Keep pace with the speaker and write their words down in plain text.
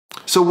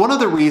So one of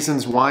the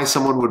reasons why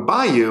someone would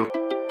buy you.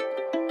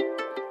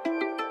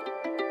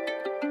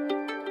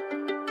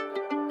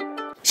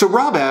 So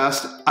Rob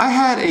asked, I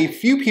had a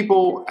few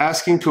people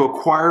asking to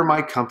acquire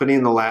my company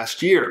in the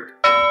last year.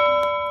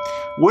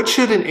 What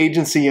should an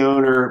agency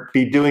owner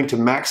be doing to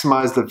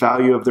maximize the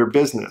value of their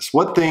business?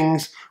 What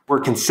things were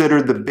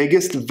considered the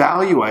biggest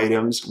value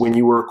items when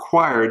you were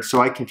acquired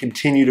so I can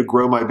continue to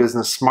grow my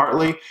business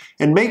smartly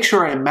and make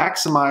sure I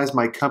maximize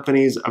my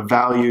company's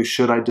value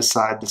should I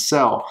decide to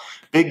sell?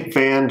 Big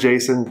fan,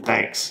 Jason.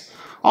 Thanks.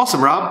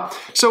 Awesome, Rob.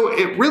 So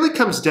it really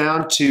comes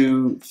down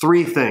to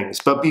three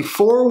things. But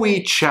before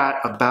we chat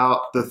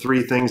about the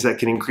three things that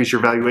can increase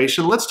your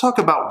valuation, let's talk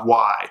about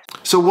why.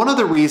 So one of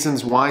the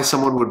reasons why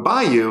someone would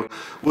buy you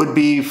would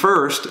be,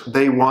 first,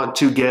 they want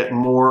to get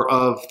more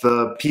of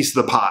the piece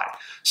of the pie.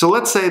 So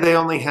let's say they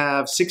only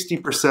have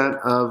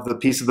 60% of the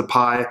piece of the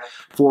pie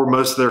for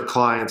most of their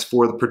clients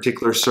for the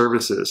particular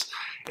services.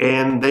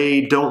 And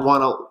they don't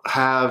want to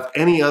have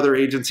any other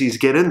agencies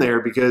get in there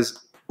because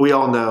we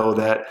all know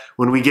that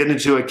when we get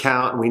into an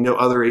account and we know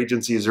other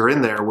agencies are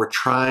in there, we're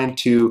trying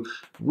to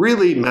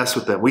really mess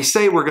with them. We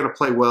say we're going to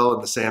play well in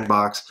the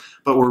sandbox,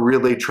 but we're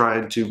really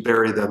trying to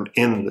bury them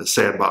in the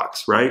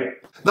sandbox, right?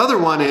 The other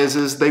one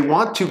is they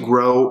want to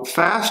grow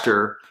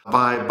faster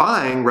by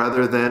buying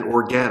rather than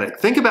organic.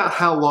 Think about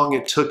how long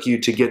it took you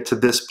to get to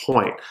this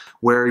point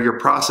where your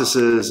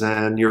processes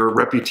and your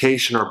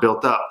reputation are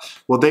built up.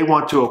 Well, they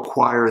want to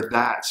acquire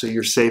that, so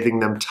you're saving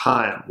them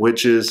time,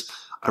 which is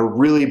a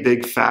really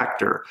big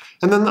factor.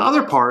 And then the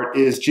other part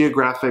is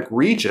geographic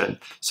region.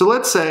 So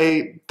let's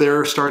say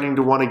they're starting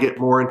to want to get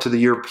more into the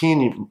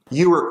European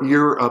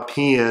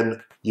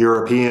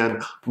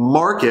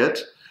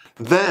market,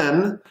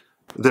 then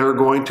they're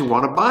going to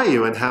want to buy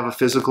you and have a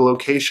physical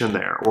location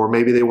there, or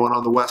maybe they want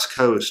on the West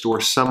Coast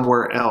or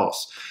somewhere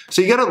else.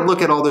 So you got to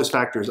look at all those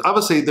factors.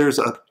 Obviously, there's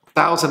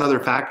 1,000 other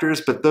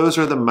factors, but those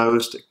are the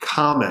most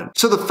common.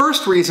 So the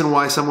first reason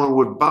why someone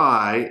would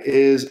buy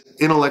is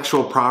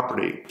intellectual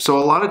property. So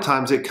a lot of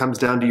times it comes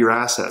down to your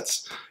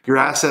assets. Your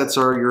assets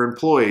are your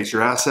employees.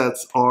 Your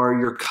assets are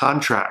your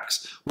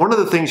contracts. One of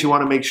the things you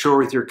want to make sure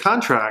with your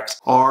contracts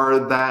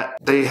are that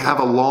they have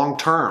a long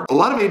term. A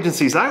lot of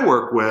agencies I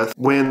work with,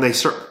 when they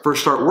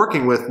first start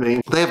working with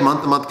me, they have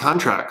month-to-month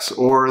contracts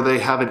or they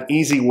have an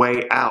easy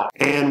way out.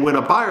 And when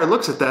a buyer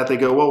looks at that, they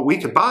go, well, we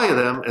could buy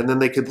them and then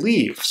they could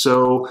leave.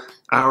 So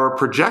our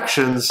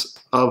projections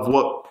of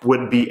what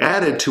would be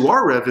added to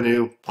our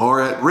revenue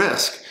are at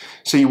risk.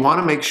 So you want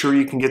to make sure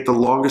you can get the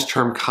longest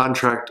term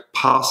contract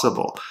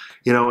possible.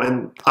 You know,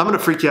 and I'm going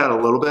to freak you out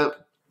a little bit.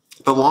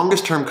 The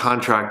longest term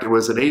contract, it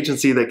was an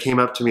agency that came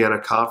up to me at a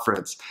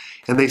conference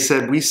and they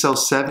said, we sell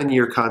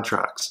 7-year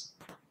contracts.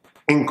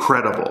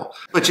 Incredible.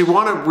 But you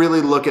want to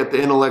really look at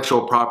the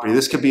intellectual property.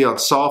 This could be on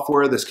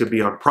software, this could be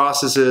on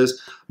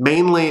processes.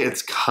 Mainly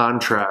it's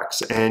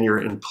contracts and your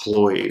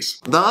employees.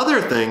 The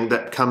other thing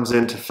that comes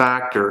into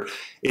factor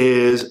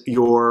is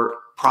your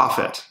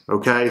profit,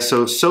 okay?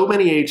 So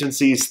many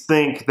agencies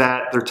think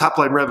that their top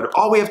line revenue,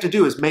 all we have to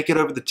do is make it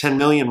over the 10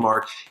 million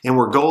mark and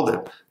we're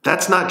golden.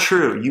 That's not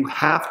true. You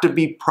have to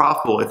be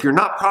profitable. If you're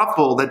not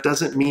profitable, that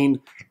doesn't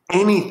mean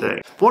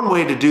anything. One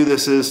way to do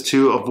this is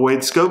to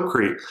avoid scope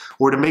creep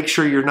or to make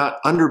sure you're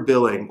not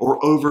underbilling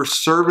or over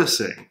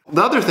servicing.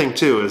 The other thing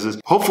too is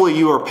hopefully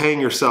you are paying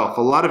yourself.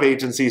 A lot of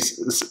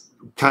agencies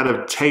kind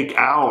of take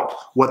out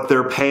what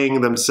they're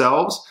paying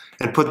themselves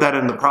and put that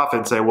in the profit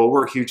and say, well,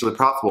 we're hugely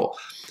profitable.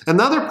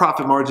 Another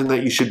profit margin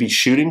that you should be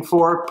shooting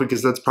for,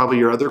 because that's probably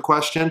your other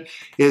question,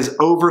 is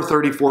over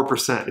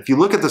 34%. If you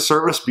look at the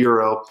Service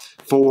Bureau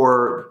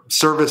for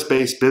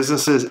service-based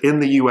businesses in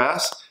the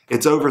US,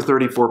 it's over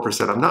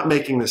 34%. I'm not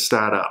making this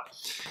stat up.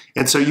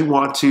 And so you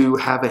want to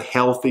have a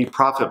healthy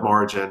profit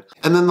margin.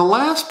 And then the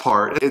last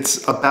part,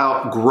 it's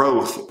about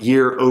growth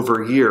year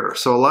over year.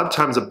 So a lot of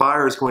times a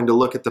buyer is going to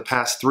look at the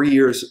past 3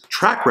 years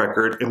track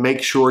record and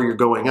make sure you're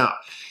going up.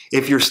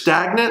 If you're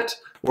stagnant,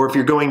 or if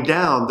you're going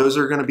down, those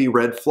are going to be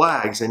red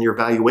flags and your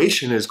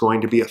valuation is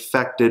going to be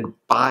affected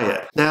by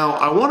it. Now,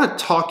 I want to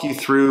talk you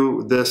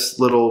through this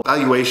little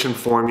valuation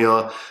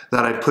formula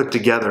that I put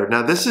together.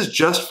 Now, this is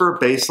just for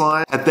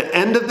baseline. At the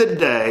end of the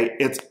day,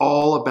 it's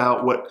all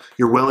about what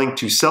you're willing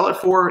to sell it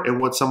for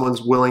and what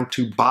someone's willing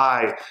to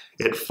buy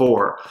it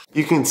for.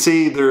 You can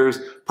see there's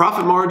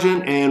profit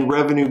margin and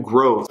revenue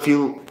growth. If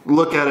you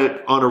look at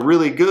it on a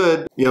really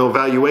good,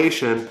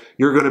 valuation,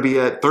 you're going to be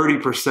at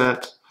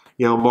 30%.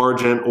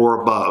 Margin or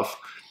above.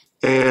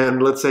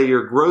 And let's say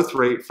your growth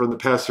rate for the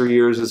past 3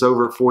 years is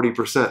over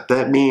 40%.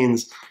 That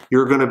means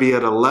you're going to be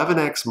at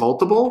 11x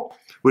multiple,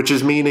 which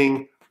is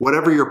meaning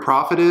whatever your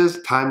profit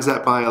is, times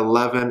that by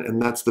 11, and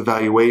that's the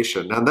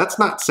valuation. Now, that's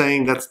not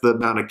saying that's the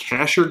amount of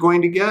cash you're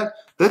going to get.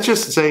 That's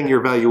just saying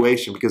your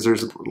valuation, because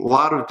there's a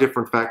lot of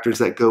different factors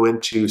that go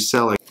into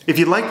selling. If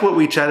you like what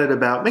we chatted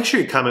about, make sure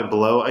you comment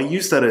below. I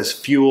use that as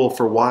fuel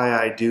for why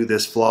I do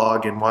this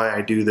vlog and why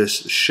I do this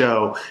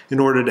show in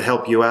order to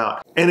help you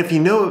out. And if you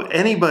know of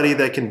anybody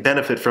that can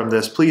benefit from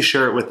this, please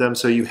share it with them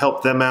so you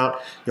help them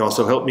out. You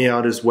also help me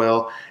out as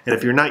well. And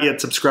if you're not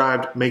yet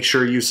subscribed, make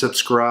sure you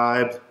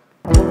subscribe.